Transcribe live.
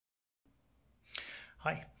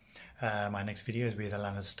Hi, my next video is with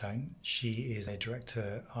Alanna Stone. She is a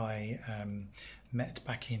director I met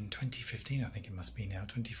back in 2015, I think it must be now,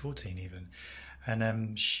 2014 even.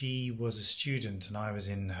 And she was a student and I was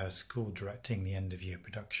in her school directing the end of year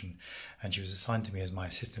production, and she was assigned to me as my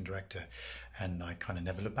assistant director, and I kind of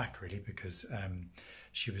never looked back really because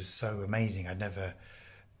she was so amazing. I'd never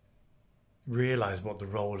realised what the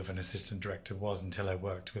role of an assistant director was until I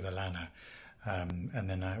worked with Alanna. And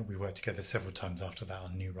then we worked together several times after that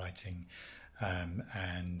on new writing.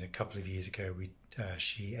 And a couple of years ago,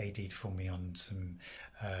 she AD'd for me on some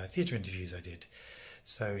theatre interviews I did.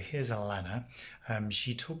 So here's Alanna.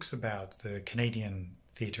 She talks about the Canadian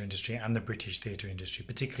theatre industry and the British theatre industry,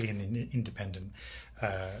 particularly in the independent,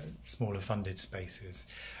 smaller funded spaces,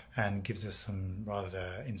 and gives us some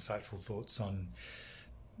rather insightful thoughts on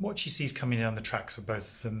what she sees coming down the tracks of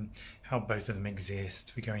both of them, how both of them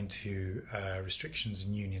exist. We go into restrictions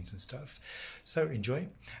and unions and stuff. So enjoy.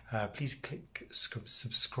 Please click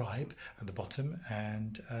subscribe at the bottom,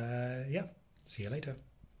 and yeah, see you later.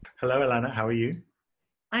 Hello, Alanna. How are you?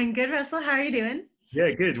 I'm good, Russell. How are you doing? Yeah,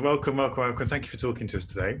 good. Welcome, welcome, welcome. Thank you for talking to us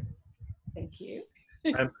today. Thank you.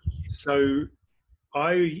 Um, so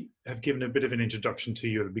I have given a bit of an introduction to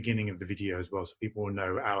you at the beginning of the video as well, so people will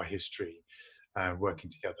know our history working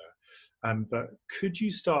together. But could you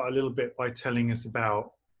start a little bit by telling us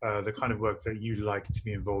about the kind of work that you like to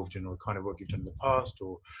be involved in, or the kind of work you've done in the past,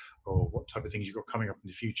 or what type of things you've got coming up in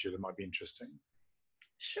the future that might be interesting?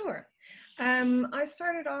 Sure. I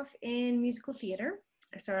started off in musical theater.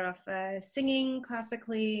 I started off singing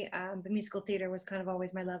classically, but musical theater was kind of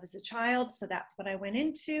always my love as a child, so that's what I went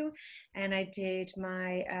into. And I did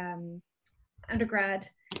my undergrad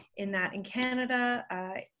in that in Canada.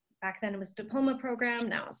 Back then it was a diploma program,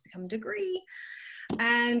 now it's become a degree.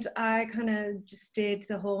 And I kind of just did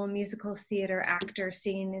the whole musical theater actor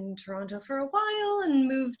scene in Toronto for a while and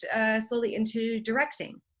moved slowly into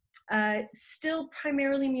directing. Still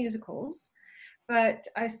primarily musicals, but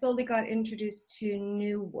I slowly got introduced to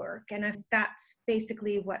new work, and that's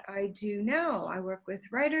basically what I do now. I work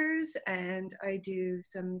with writers, and I do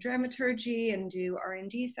some dramaturgy and do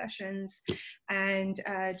R&D sessions, and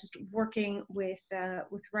just working with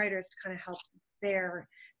writers to kind of help their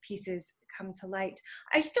pieces come to light.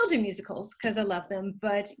 I still do musicals because I love them,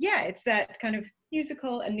 but yeah, it's that kind of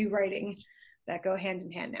musical and new writing that go hand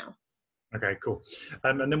in hand now. Okay, cool.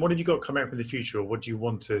 And then what have you got coming up in the future, or what do you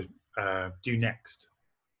want to do next?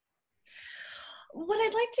 What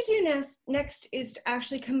I'd like to do next is to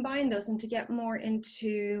actually combine those and to get more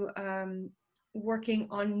into working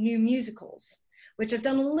on new musicals, which I've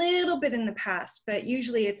done a little bit in the past, but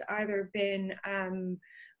usually it's either been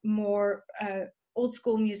more old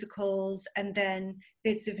school musicals and then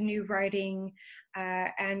bits of new writing.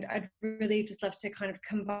 And I'd really just love to kind of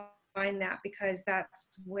combine that, because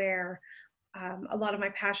that's where a lot of my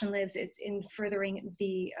passion lives. It's in furthering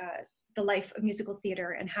the life of musical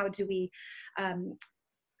theater, and how do we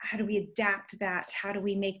adapt that? How do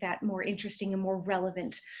we make that more interesting and more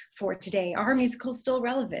relevant for today? Are musicals still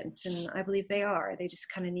relevant? And I believe they are. They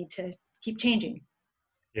just kind of need to keep changing.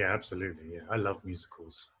 Yeah, absolutely. Yeah, I love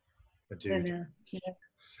musicals. I do. Yeah.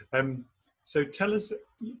 So tell us,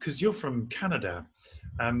 because you're from Canada,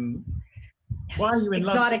 why are you in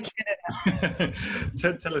Exotic London?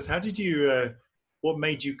 Tell us, how did you? What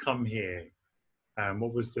made you come here?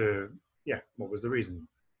 What was the reason?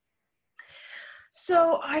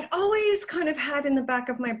 So I'd always kind of had in the back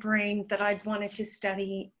of my brain that I'd wanted to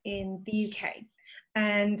study in the UK.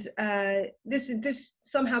 And this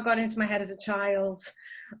somehow got into my head as a child.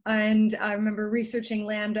 And I remember researching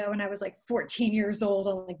Lambda when I was like 14 years old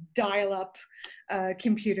on like dial-up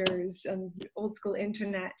computers and old school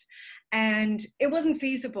internet. And it wasn't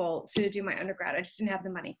feasible to do my undergrad. I just didn't have the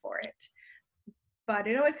money for it. But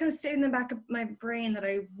it always kind of stayed in the back of my brain that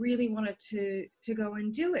I really wanted to go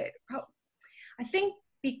and do it. I think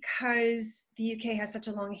because the UK has such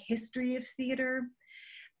a long history of theater,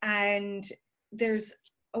 and there's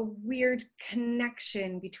a weird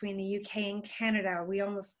connection between the UK and Canada. We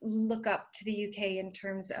almost look up to the UK in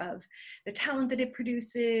terms of the talent that it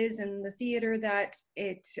produces and the theater that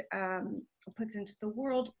it puts into the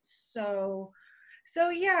world. So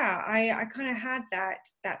yeah, I kind of had that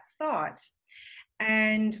thought.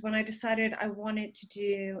 And when I decided I wanted to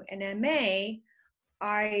do an MA,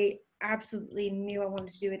 I absolutely knew I wanted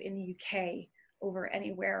to do it in the UK over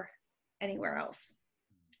anywhere else.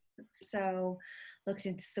 So looked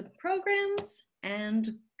into some programs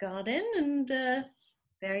and got in, and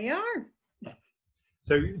there you are.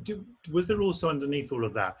 So was there also underneath all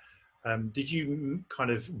of that Did you kind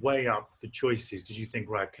of weigh up the choices? Did you think,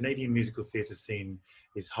 right, Canadian musical theatre scene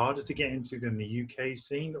is harder to get into than the UK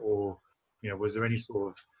scene, or was there any sort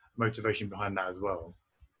of motivation behind that as well?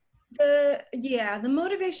 The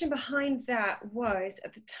motivation behind that was,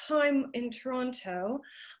 at the time in Toronto,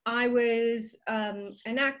 I was an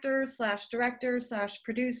actor slash director slash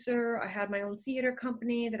producer. I had my own theater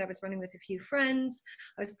company that I was running with a few friends.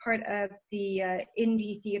 I was part of the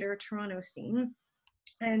indie theater Toronto scene,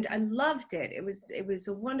 and I loved it. It was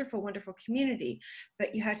a wonderful, wonderful community,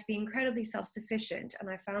 but you had to be incredibly self-sufficient, and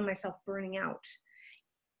I found myself burning out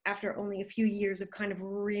after only a few years of kind of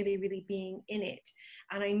really, really being in it.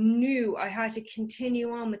 And I knew I had to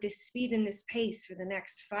continue on with this speed and this pace for the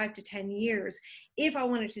next 5 to 10 years if I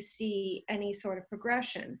wanted to see any sort of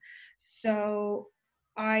progression. So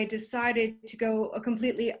I decided to go a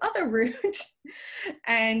completely other route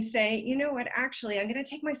and say, you know what, actually, I'm going to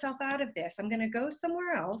take myself out of this. I'm going to go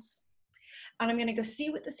somewhere else, and I'm going to go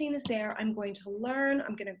see what the scene is there. I'm going to learn,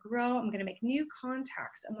 I'm going to grow, I'm going to make new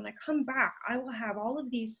contacts. And when I come back, I will have all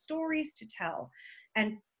of these stories to tell,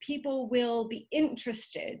 and people will be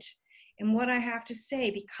interested in what I have to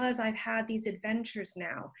say because I've had these adventures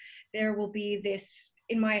now. There will be this,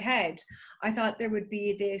 in my head, I thought there would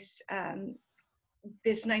be this,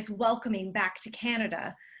 this nice welcoming back to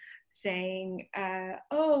Canada, saying,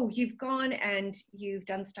 oh, you've gone and you've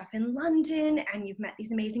done stuff in London and you've met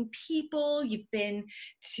these amazing people, you've been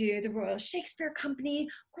to the Royal Shakespeare Company,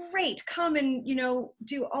 great, come and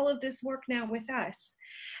do all of this work now with us.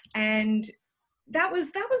 And that was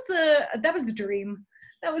the dream.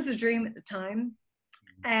 That was the dream at the time.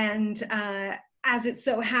 And as it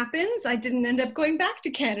so happens, I didn't end up going back to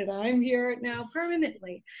Canada. I'm here now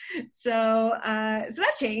permanently. So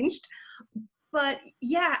that changed. But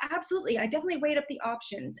yeah, absolutely. I definitely weighed up the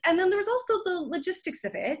options. And then there was also the logistics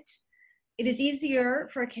of it. It is easier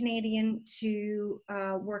for a Canadian to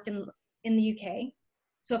work in the UK.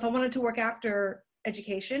 So if I wanted to work after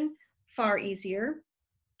education, far easier.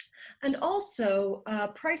 And also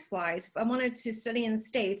price-wise, if I wanted to study in the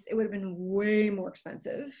States, it would have been way more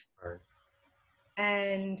expensive. Right.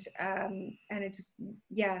 And it just,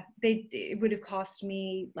 yeah, it would have cost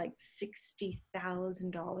me like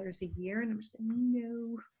 $60,000 a year, and I'm just like,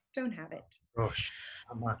 no, don't have it. Gosh,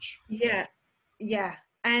 how much? Yeah, yeah.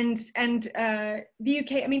 And the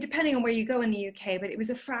UK, I mean, depending on where you go in the UK, but it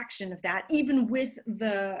was a fraction of that, even with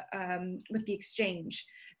the exchange.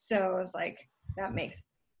 So I was like, that makes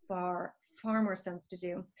far more sense to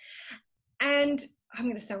do. And I'm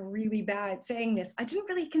going to sound really bad saying this, I didn't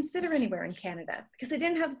really consider anywhere in Canada because they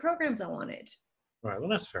didn't have the programs I wanted. Right, well,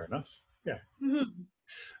 that's fair enough. Yeah.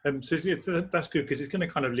 Mm-hmm. So that's good, because it's going to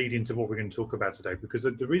kind of lead into what we're going to talk about today, because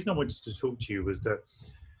the reason I wanted to talk to you was that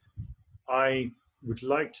I would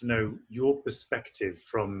like to know your perspective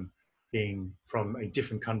from being from a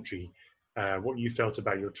different country, what you felt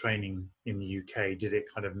about your training in the UK. Did it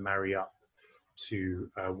kind of marry up to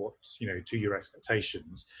to your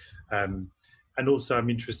expectations? And also, I'm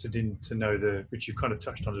interested to know which you've kind of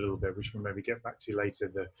touched on a little bit, which we'll maybe get back to later,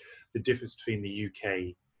 the difference between the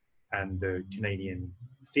UK and the Canadian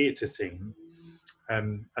theatre scene,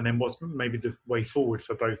 and then what's maybe the way forward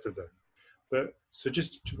for both of them. But so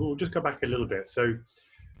we'll just go back a little bit. So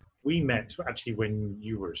we met actually when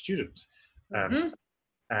you were a student,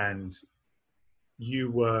 and you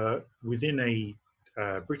were within a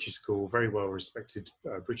British school, very well respected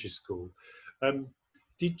British school.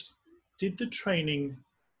 Did the training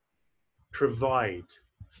provide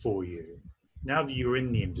for you, now that you're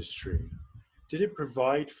in the industry? Did it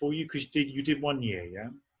provide for you? Because you did 1 year, yeah?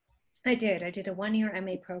 I did a 1-year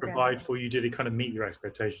MA program. Provide for you? Did it kind of meet your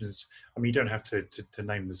expectations? I mean, you don't have to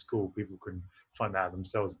name the school. People can find that out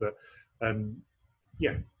themselves. But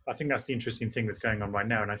yeah, I think that's the interesting thing that's going on right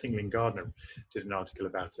now. And I think Lynn Gardner did an article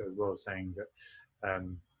about it as well, saying that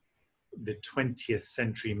the 20th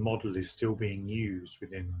century model is still being used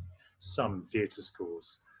within some theatre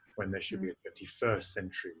schools when there should be a 21st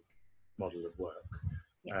century model of work.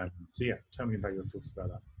 Yeah. So yeah, tell me about your thoughts about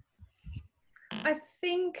that. I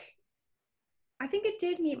think it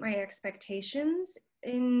did meet my expectations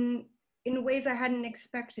in ways I hadn't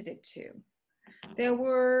expected it to. There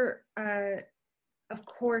were, of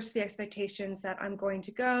course, the expectations that I'm going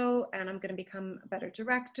to go and I'm going to become a better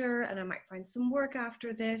director and I might find some work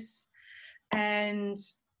after this. And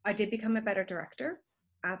I did become a better director,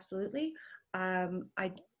 absolutely.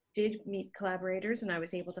 I did meet collaborators and I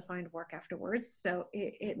was able to find work afterwards. So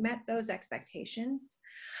it met those expectations.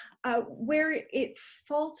 Where it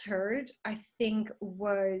faltered, I think,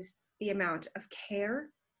 was the amount of care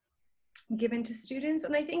given to students.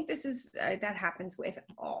 And I think this is, that happens with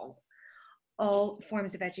all all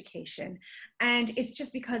forms of education. And it's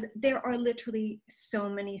just because there are literally so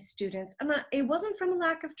many students. It wasn't from a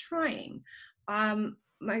lack of trying.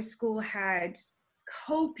 My school had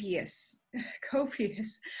copious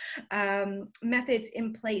methods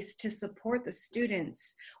in place to support the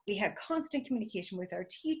students. We had constant communication with our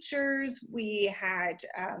teachers. We had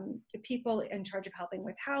people in charge of helping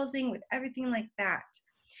with housing, with everything like that.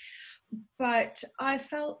 But I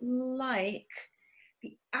felt like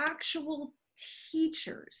the actual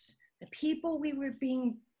teachers, the people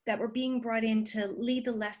that were being brought in to lead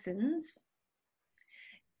the lessons,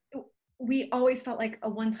 we always felt like a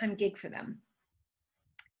one-time gig for them.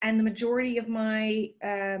 And the majority of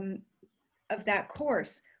of that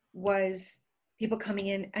course was people coming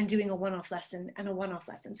in and doing a one-off lesson and a one-off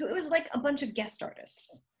lesson. So it was like a bunch of guest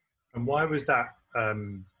artists. And why was that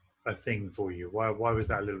a thing for you? Why was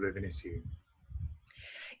that a little bit of an issue?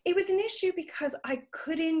 It was an issue because I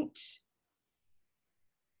couldn't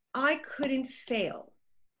fail.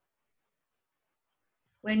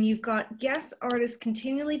 When you've got guest artists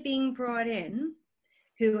continually being brought in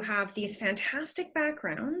who have these fantastic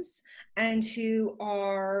backgrounds and who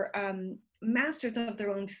are masters of their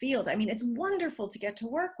own field. I mean, it's wonderful to get to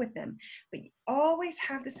work with them, but you always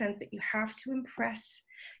have the sense that you have to impress,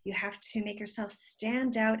 you have to make yourself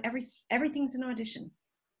stand out. Everything's an audition.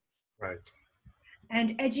 Right.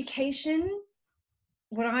 And education,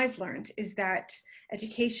 what I've learned is that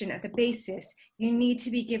education at the basis, you need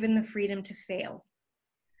to be given the freedom to fail.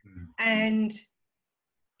 And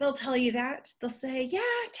they'll tell you that. They'll say, yeah,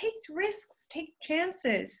 take risks, take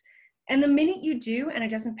chances. And the minute you do and it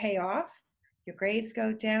doesn't pay off, your grades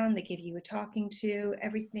go down, they give you a talking to,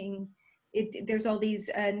 everything. There's all these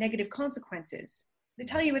negative consequences. They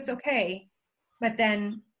tell you it's okay, but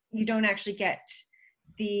then you don't actually get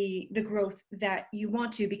the growth that you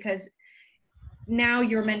want to, because now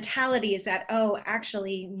your mentality is that, oh,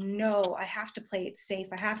 actually, no, I have to play it safe.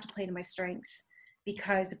 I have to play to my strengths,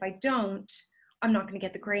 because if I don't, I'm not going to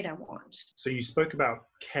get the grade I want. So you spoke about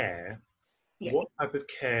care. Yeah. What type of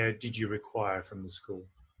care did you require from the school?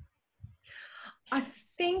 I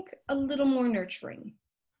think a little more nurturing,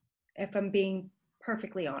 if I'm being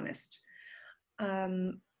perfectly honest.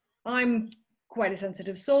 I'm quite a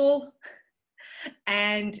sensitive soul,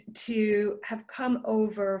 and to have come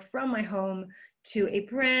over from my home to a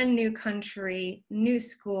brand new country, new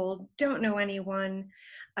school, don't know anyone,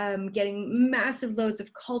 getting massive loads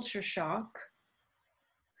of culture shock,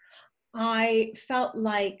 I felt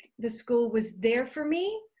like the school was there for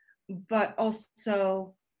me, but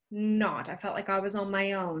also not. I felt like I was on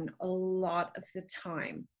my own a lot of the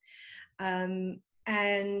time.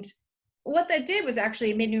 And what that did was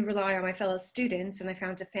actually it made me rely on my fellow students, and I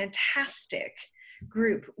found a fantastic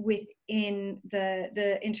group within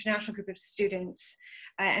the international group of students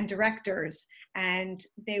and directors, and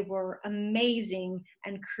they were amazing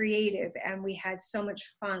and creative, and we had so much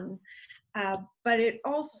fun. But it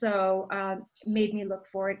also made me look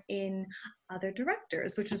for it in other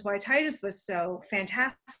directors, which was why Titus was so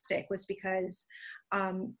fantastic, was because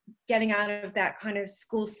getting out of that kind of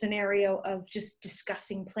school scenario of just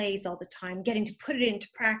discussing plays all the time, getting to put it into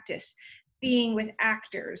practice, being with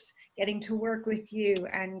actors, getting to work with you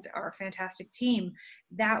and our fantastic team,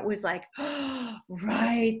 that was like, oh,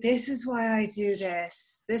 right, this is why I do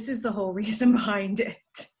this. This is the whole reason behind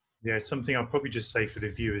it. Yeah, it's something I'll probably just say for the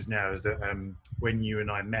viewers now is that when you and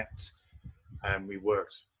I met, we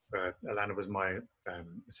worked, Alanna was my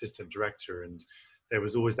assistant director, and there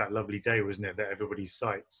was always that lovely day, wasn't it, that everybody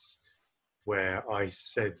cites, where I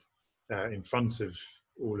said in front of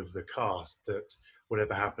all of the cast that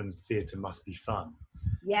whatever happens, theatre must be fun.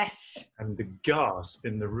 Yes. And the gasp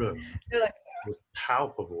in the room Like, was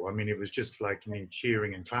palpable. I mean, it was just like,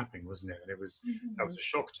 cheering and clapping, wasn't it? And it was, that was a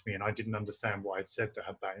shock to me, and I didn't understand what I'd said that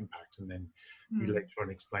had that impact. And then you later on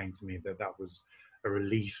explained to me that that was a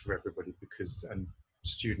relief for everybody, because, and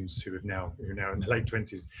students who are now in the late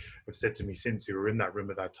 20s have said to me since, who were in that room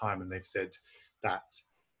at that time, and they've said that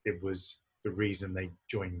it was the reason they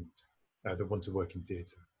joined, they want to work in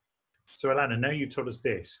theatre. So Alanna, now you've told us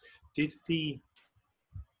this, did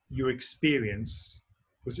your experience,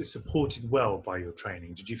 was it supported well by your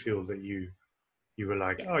training? Did you feel that you were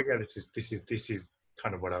like, yes, oh yeah, this is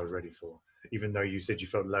kind of what I was ready for, even though you said you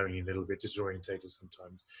felt lonely, a little bit disorientated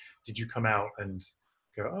sometimes? Did you come out and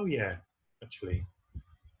go, oh yeah, actually?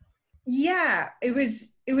 Yeah, it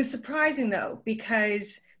was surprising though,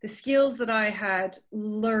 because the skills that I had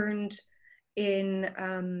learned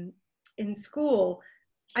in school,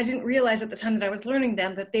 I didn't realize at the time that I was learning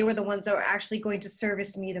them that they were the ones that were actually going to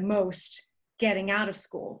service me the most getting out of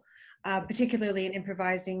school. particularly in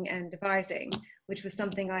improvising and devising, which was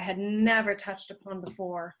something I had never touched upon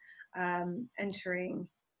before entering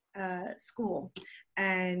school.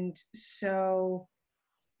 And so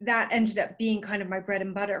that ended up being kind of my bread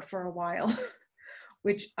and butter for a while,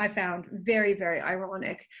 which I found very, very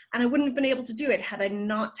ironic. And I wouldn't have been able to do it had I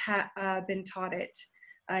not been taught it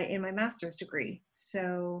in my master's degree.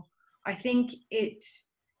 So I think it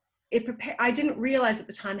prepared. I didn't realize at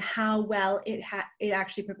the time how well it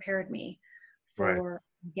actually prepared me for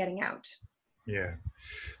getting out. Yeah.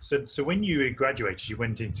 So when you graduated, you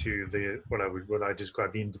went into the what I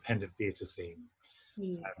describe the independent theatre scene.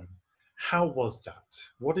 Yeah. How was that?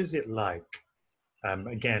 What is it like?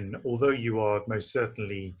 Again, although you are most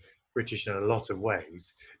certainly British in a lot of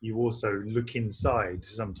ways, you also look inside.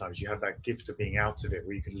 Sometimes you have that gift of being out of it,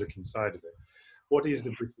 where you can look inside of it. What is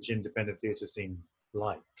the British independent theatre scene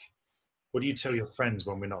like? What do you tell your friends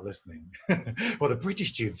when we're not listening? Well, the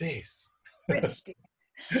British do this. British do.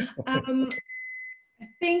 I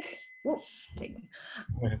think. Whoa,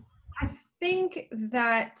 I think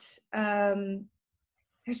that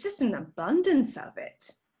there's just an abundance of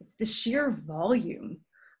it. It's the sheer volume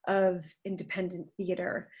of independent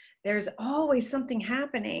theater. There's always something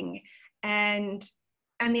happening, and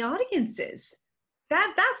the audiences.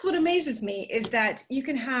 That's what amazes me, is that you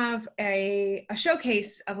can have a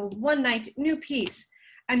showcase of a one night new piece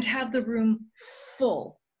and have the room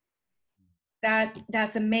full.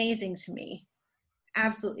 That's amazing to me.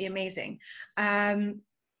 Absolutely amazing. But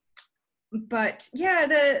yeah,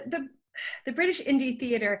 the British indie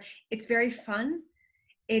theater, it's very fun,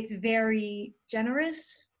 it's very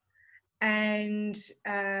generous, and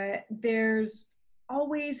there's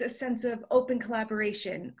always a sense of open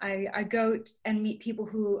collaboration. I go and meet people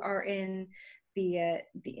who are in the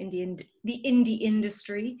indie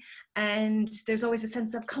industry, and there's always a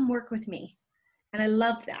sense of come work with me, and I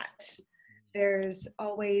love that. There's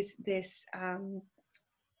always this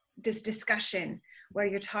this discussion where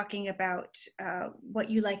you're talking about what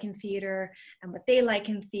you like in theater and what they like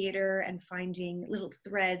in theater, and finding little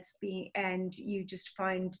threads and you just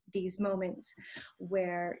find these moments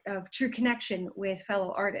of true connection with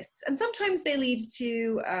fellow artists. And sometimes they lead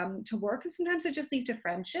to work, and sometimes they just lead to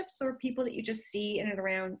friendships or people that you just see in and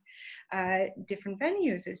around different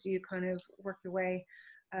venues as you kind of work your way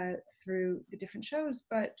through the different shows.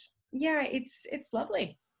 But yeah, it's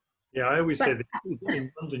lovely. Yeah, I always say that in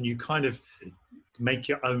London, you kind of make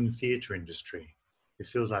your own theatre industry. It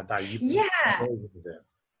feels like that. Yeah. With it.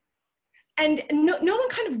 And no one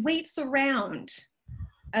kind of waits around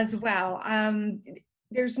as well.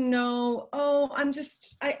 There's no,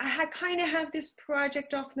 I kind of have this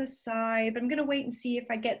project off on the side, but I'm going to wait and see if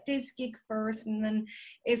I get this gig first. And then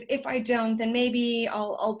if I don't, then maybe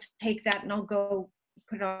I'll take that and I'll go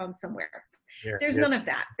put it on somewhere. Yeah, there's none of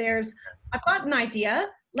that. I've got an idea.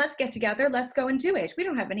 Let's get together. Let's go and do it. We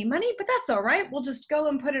don't have any money, but that's all right. We'll just go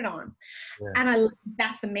and put it on. Yeah. And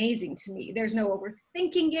that's amazing to me. There's no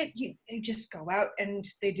overthinking it. They just go out and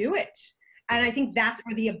they do it. And I think that's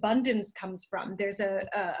where the abundance comes from. There's a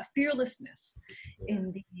fearlessness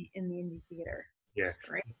in the indie theater. Yeah,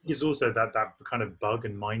 it's also that kind of bug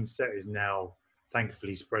and mindset is now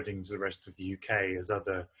thankfully spreading to the rest of the UK as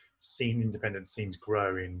other independent scenes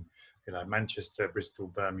grow in Manchester, Bristol,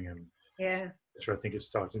 Birmingham. Yeah. So I think it's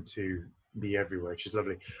starting to be everywhere, which is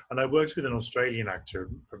lovely. And I worked with an Australian actor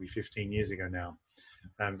probably 15 years ago now,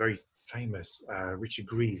 very famous, Richard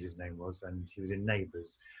Grieve his name was, and he was in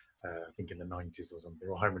Neighbours, I think in the 90s or something,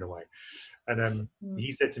 or Home and Away. And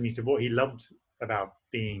he said to me, what he loved about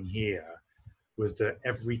being here was that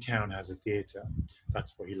every town has a theatre.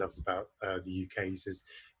 That's what he loves about the UK. He says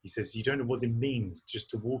you don't know what it means just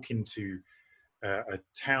to walk into a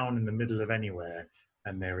town in the middle of anywhere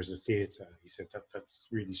and there is a theatre. He said that's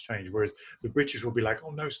really strange. Whereas the British will be like, oh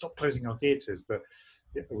no, stop closing our theatres. But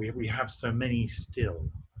we have so many still,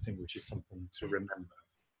 I think, which is something to remember.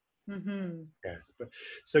 Mm-hmm. Yes.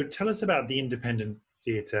 So tell us about the independent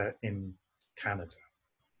theatre in Canada.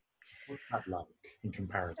 What's that like in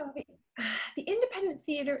comparison? So the independent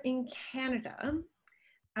theatre in Canada,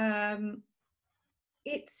 I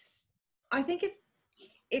think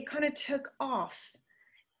it kind of took off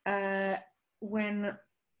when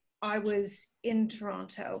I was in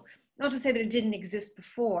Toronto. Not to say that it didn't exist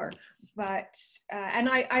before, but and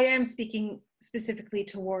I am speaking specifically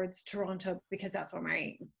towards Toronto because that's where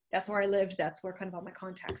I lived. That's where kind of all my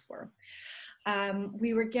contacts were.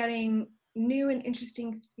 We were getting new and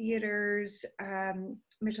interesting theaters.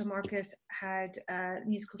 Mitchell Marcus had a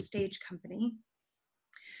musical stage company.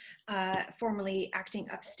 formerly acting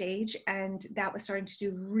upstage, and that was starting to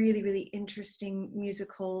do really, really interesting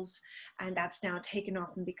musicals, and that's now taken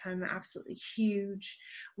off and become absolutely huge.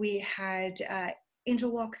 We had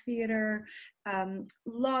Angel Walk Theatre,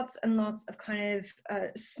 lots and lots of kind of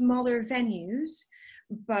smaller venues,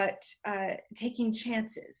 but taking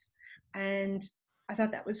chances, and I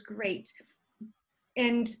thought that was great.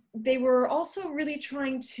 And they were also really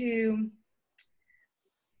trying to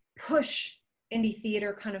push indie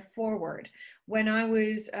theater kind of forward. When I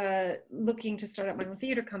was looking to start up my own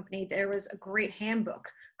theater company, there was a great handbook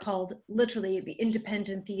called literally the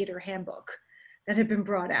Independent Theater Handbook that had been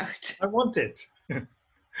brought out. I want it.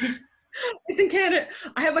 It's in Canada.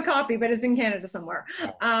 I have a copy, but it's in Canada somewhere.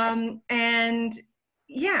 And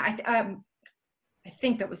yeah, I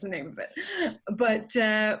think that was the name of it. But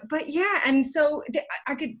yeah, and so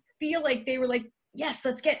I could feel like they were like, yes,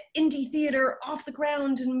 let's get indie theater off the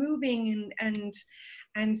ground and moving,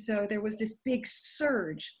 and so there was this big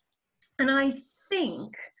surge. And I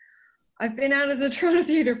think I've been out of the Toronto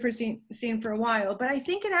theater scene for a while, but I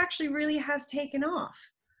think it actually really has taken off,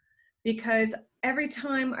 because every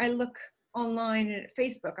time I look online and at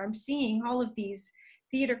Facebook, I'm seeing all of these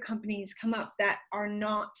theater companies come up that are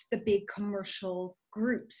not the big commercial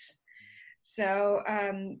groups. So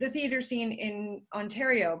the theater scene in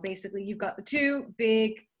Ontario, basically, you've got the two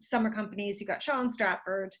big summer companies. You've got Shaw and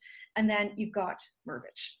Stratford, and then you've got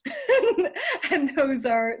Burbage, and those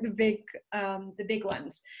are the big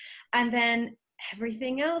ones. And then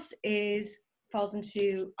everything else falls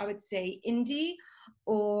into, I would say, indie,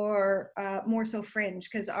 or more so fringe,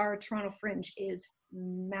 because our Toronto fringe is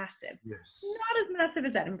massive. Yes. Not as massive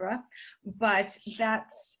as Edinburgh, but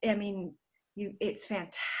that's, I mean, it's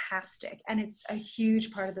fantastic, and it's a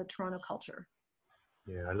huge part of the Toronto culture.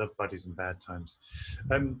 Yeah, I love Buddies and Bad Times.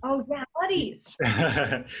 Oh yeah, Buddies.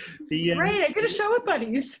 Right, I got a show with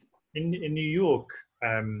Buddies. In New York,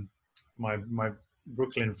 my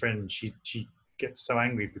Brooklyn friend, she gets so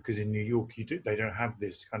angry because in New York they don't have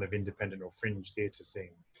this kind of independent or fringe theatre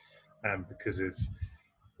scene, because of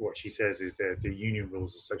what she says is the union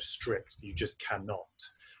rules are so strict that you just cannot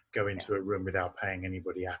go into a room without paying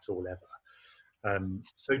anybody at all ever.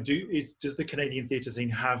 So does the Canadian theatre scene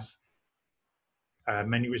have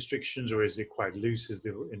many restrictions, or is it quite loose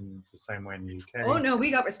in the same way in the UK? Oh no, we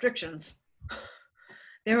got restrictions.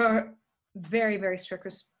 There are very, very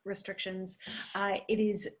strict restrictions. It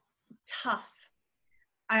is tough.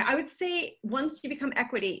 I would say once you become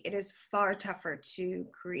equity, it is far tougher to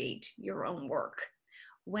create your own work.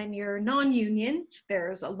 When you're non-union,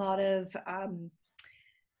 there's a lot of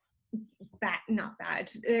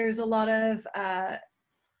there's a lot of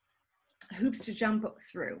hoops to jump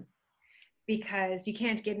through, because you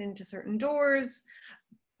can't get into certain doors.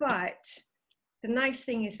 But the nice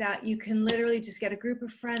thing is that you can literally just get a group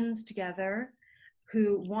of friends together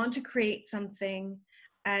who want to create something,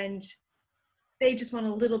 and they just want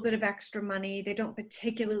a little bit of extra money. They don't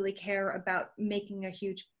particularly care about making a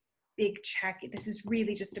huge big check. This is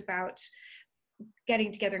really just about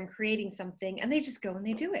getting together and creating something, and they just go and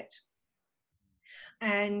they do it.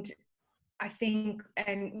 And I think,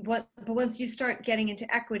 but once you start getting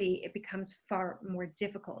into equity, it becomes far more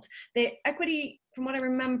difficult. The equity, from what I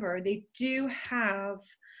remember, they do have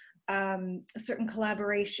certain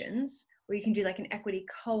collaborations where you can do like an equity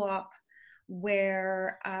co-op,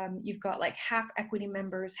 where you've got like half equity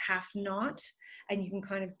members, half not, and you can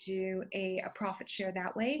kind of do a profit share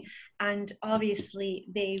that way. And obviously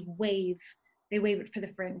they waive it for the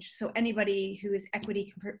fringe. So anybody who is equity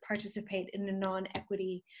can participate in a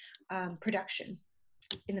non-equity production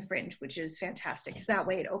in the fringe, which is fantastic, because that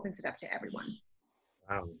way it opens it up to everyone.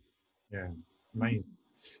 Wow, yeah, amazing.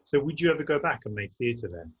 So would you ever go back and make theatre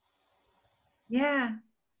then? Yeah.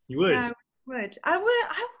 You would? I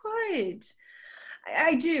would.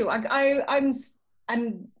 I do. I'm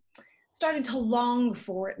starting to long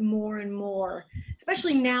for it more and more,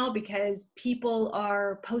 especially now because people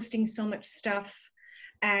are posting so much stuff,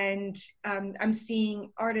 and I'm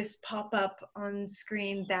seeing artists pop up on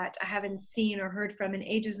screen that I haven't seen or heard from in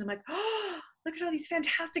ages, and I'm like, oh, look at all these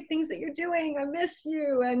fantastic things that you're doing. I miss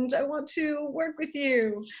you, and I want to work with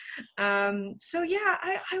you. So yeah,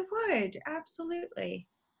 I would, absolutely.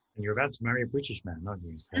 And you're about to marry a British man, aren't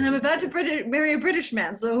you? So. And I'm about to marry a British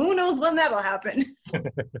man, so who knows when that'll happen. So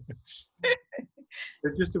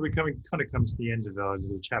just that we're kind of comes to the end of our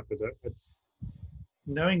little chat, but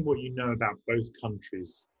knowing what you know about both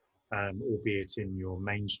countries, albeit in your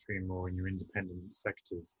mainstream or in your independent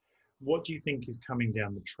sectors, what do you think is coming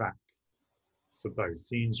down the track for both?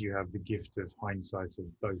 Seeing as you have the gift of hindsight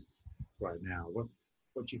of both right now, what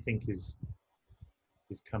do you think is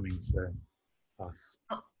coming for us?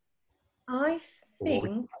 I Or what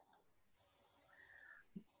think,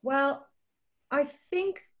 well, I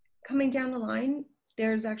think coming down the line,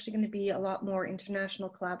 there's actually going to be a lot more international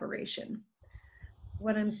collaboration.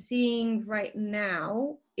 What I'm seeing right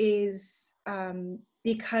now is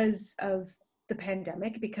because of the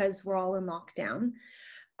pandemic, because we're all in lockdown,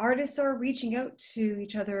 artists are reaching out to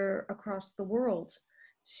each other across the world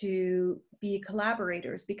to be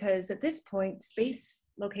collaborators because at this point, space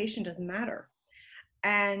location doesn't matter.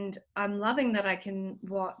 And I'm loving that I can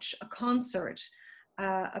watch a concert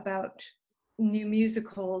about new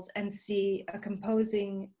musicals and see a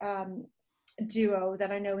composing duo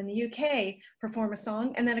that I know in the UK perform a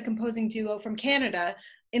song, and then a composing duo from Canada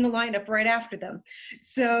in the lineup right after them.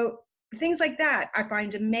 So things like that I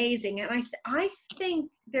find amazing, and I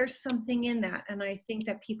think there's something in that, and I think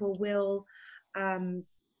that people will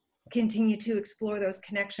continue to explore those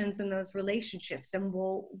connections and those relationships, and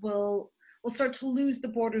we'll start to lose the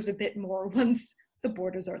borders a bit more once the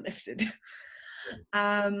borders are lifted.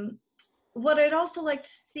 What I'd also like to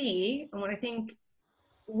see, and what I think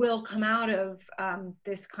will come out of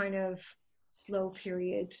this kind of slow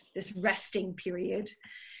period, this resting period,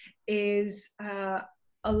 is a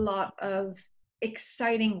lot of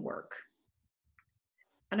exciting work.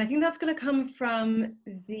 And I think that's going to come from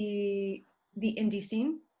the indie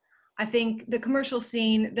scene. I think the commercial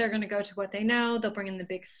scene, they're going to go to what they know. They'll bring in the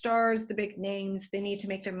big stars, the big names. They need to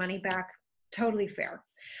make their money back. Totally fair.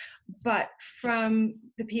 But from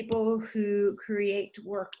the people who create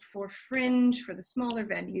work for Fringe, for the smaller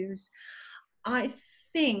venues, I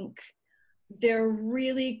think they're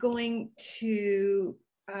really going to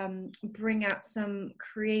bring out some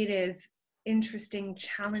creative, interesting,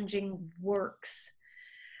 challenging works.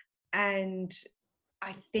 And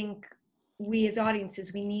I think we as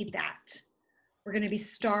audiences, we need that. We're going to be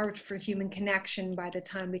starved for human connection by the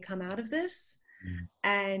time we come out of this.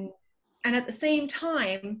 Mm. And at the same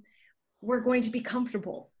time, we're going to be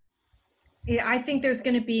comfortable. I think there's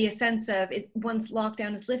going to be a sense of it once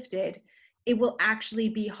lockdown is lifted, it will actually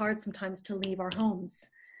be hard sometimes to leave our homes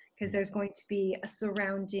because there's going to be a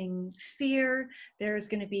surrounding fear. There's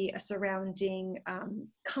going to be a surrounding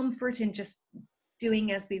comfort in just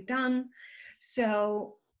doing as we've done.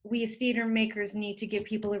 So we as theater makers need to give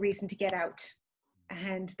people a reason to get out.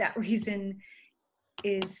 And that reason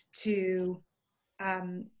is to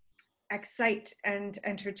excite and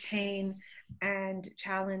entertain and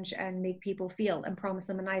challenge and make people feel and promise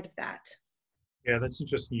them a night of that. Yeah, that's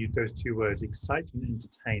interesting. You use those two words, excite and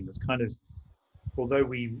entertain. That's kind of,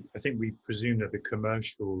 although I think we presume that the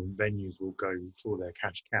commercial venues will go for their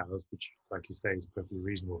cash cows, which, like you say, is perfectly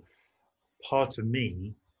reasonable. Part of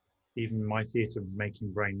me, even my theatre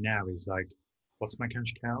making brain now, is like, what's my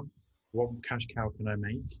cash cow? What cash cow can I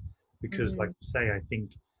make? Because, like you say, I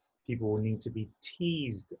think people will need to be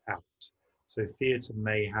teased out. So theatre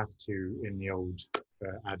may have to, in the old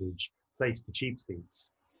adage, play to the cheap seats.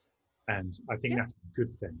 And I think that's a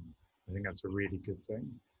good thing. I think that's a really good thing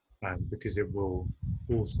because it will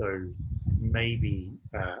also maybe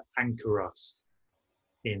anchor us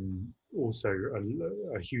in also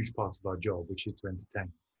a huge part of our job, which is to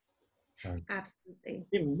entertain. Absolutely.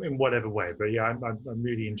 In whatever way. But yeah, I'm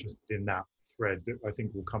really interested in that thread that I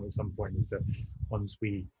think will come at some point, is that once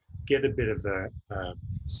we get a bit of a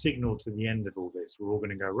signal to the end of all this, we're all going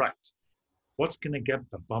to go, right, what's going to get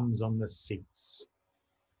the bums on the seats?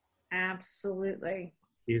 Absolutely.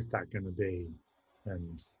 Is that going to be?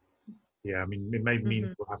 And yeah, I mean, it may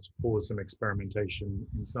mean we'll have to pause some experimentation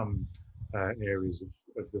in some areas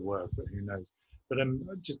of the work, but who knows? But I'm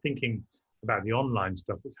just thinking about the online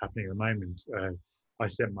stuff that's happening at the moment. I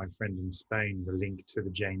sent my friend in Spain the link to the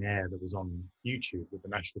Jane Eyre that was on YouTube that the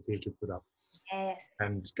National Theatre put up. Yes.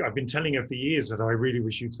 And I've been telling her for years that I really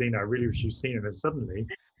wish you'd seen it. I really wish you'd seen it. And suddenly,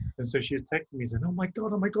 and so she was texting me saying, oh my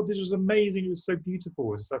God, this was amazing. It was so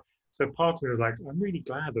beautiful. And so part of me was like, I'm really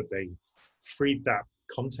glad that they freed that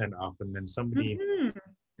content up. And then somebody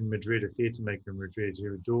in Madrid, a theatre maker in Madrid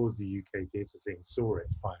who adores the UK theatre scene, saw it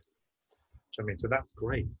finally. I mean, so that's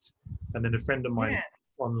great. And then a friend of mine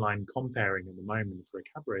online comparing at the moment for a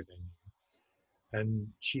cabaret venue. And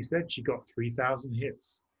she said she got 3,000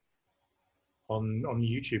 hits on the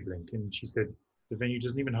YouTube link. And she said the venue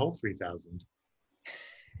doesn't even hold 3,000.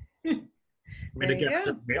 I mean, again,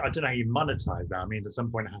 I don't know how you monetize that. I mean, at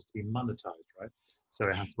some point it has to be monetized, right? So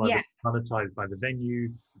it has to be monetized by the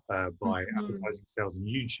venue, by advertising sales on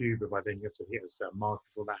YouTube, but by then you have to hit a certain mark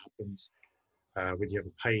before that happens. Whether you have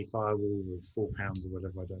a pay firewall of £4 or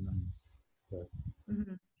whatever, I don't know. But.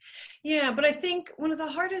 Yeah, but I think one of the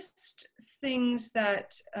hardest things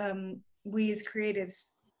that we as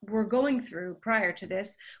creatives were going through prior to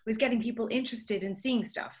this was getting people interested in seeing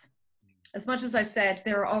stuff. as much as I said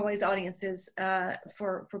there are always audiences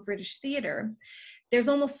for British theatre, there's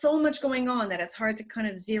almost so much going on that it's hard to kind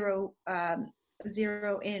of zero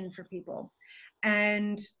in for people.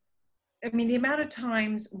 And I mean, the amount of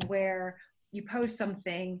times where you post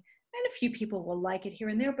something and a few people will like it here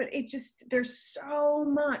and there, but it just, there's so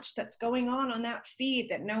much that's going on that feed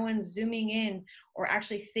that no one's zooming in or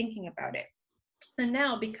actually thinking about it. And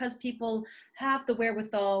now, because people have the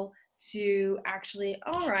wherewithal to actually,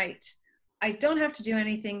 all right, I don't have to do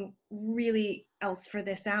anything really else for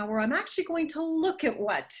this hour. I'm actually going to look at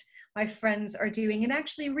what my friends are doing and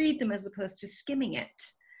actually read them as opposed to skimming it.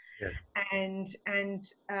 Yeah. And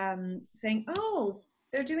saying, oh,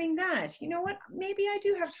 they're doing that. You know what? Maybe I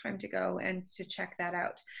do have time to go and to check that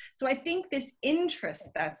out. So I think this interest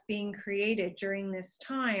that's being created during this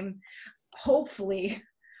time, hopefully,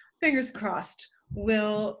 fingers crossed,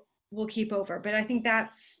 will keep over. But I think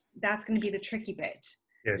that's going to be the tricky bit.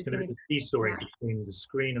 Yeah, it's going to be the seesawing between the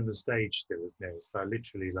screen and the stage still, isn't it? It's like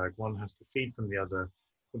literally like one has to feed from the other.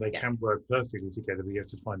 Well, they can work perfectly together, but you have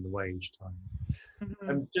to find the way each time.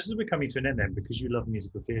 And just as we're coming to an end then, because you love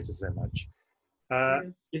musical theatre so much,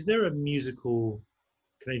 is there a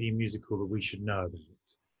Canadian musical that we should know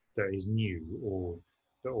about that is new or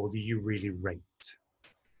that you really rate?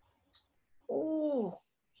 Oh.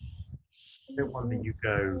 The one that you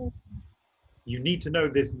go, you need to know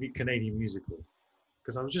this Canadian musical.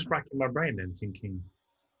 Because I was just racking my brain then thinking.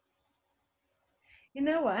 You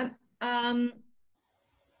know what? I'm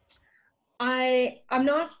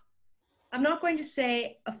not going to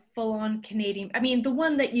say a full-on Canadian. I mean, the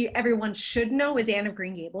one that everyone should know is Anne of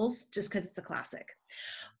Green Gables, just because it's a classic.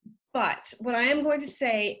 But what I am going to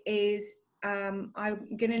say is I'm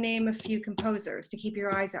going to name a few composers to keep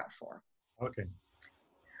your eyes out for. Okay.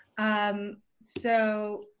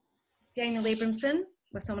 So Daniel Abramson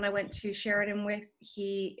was someone I went to Sheridan with.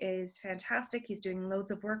 He is fantastic. He's doing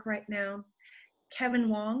loads of work right now. Kevin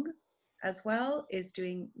Wong as well is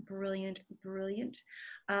doing brilliant.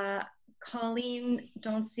 Colleen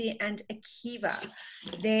Dauncey and Akiva,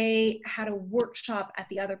 they had a workshop at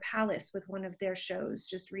the Other Palace with one of their shows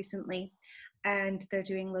just recently, and they're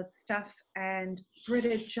doing loads of stuff. And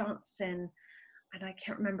Britta Johnson, and I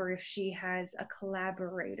can't remember if she has a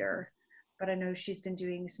collaborator, but I know she's been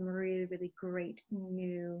doing some really, really great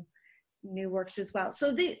new works as well.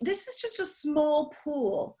 So this is just a small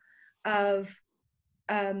pool of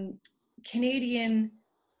Canadian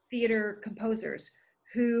theater composers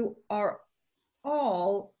who are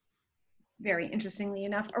all, very interestingly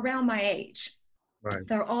enough, around my age. Right.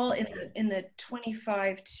 They're all in the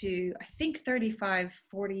 25 to, I think, 35,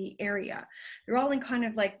 40 area. They're all in kind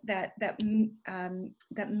of like that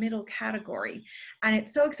middle category. And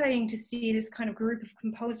it's so exciting to see this kind of group of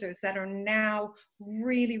composers that are now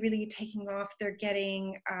really, really taking off. They're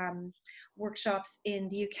getting workshops in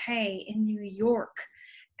the UK, in New York,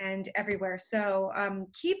 and everywhere. So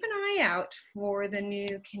keep an eye out for the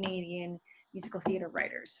new Canadian musical theater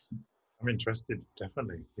writers. I'm interested,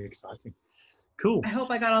 definitely. Be exciting. Cool. I hope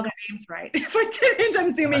I got all the names right. If I didn't,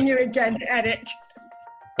 I'm zooming you again to edit.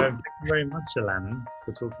 Thank you very much, Alanna,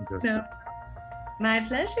 for talking to us. No, my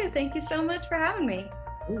pleasure. Thank you so much for having me.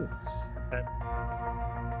 Cool.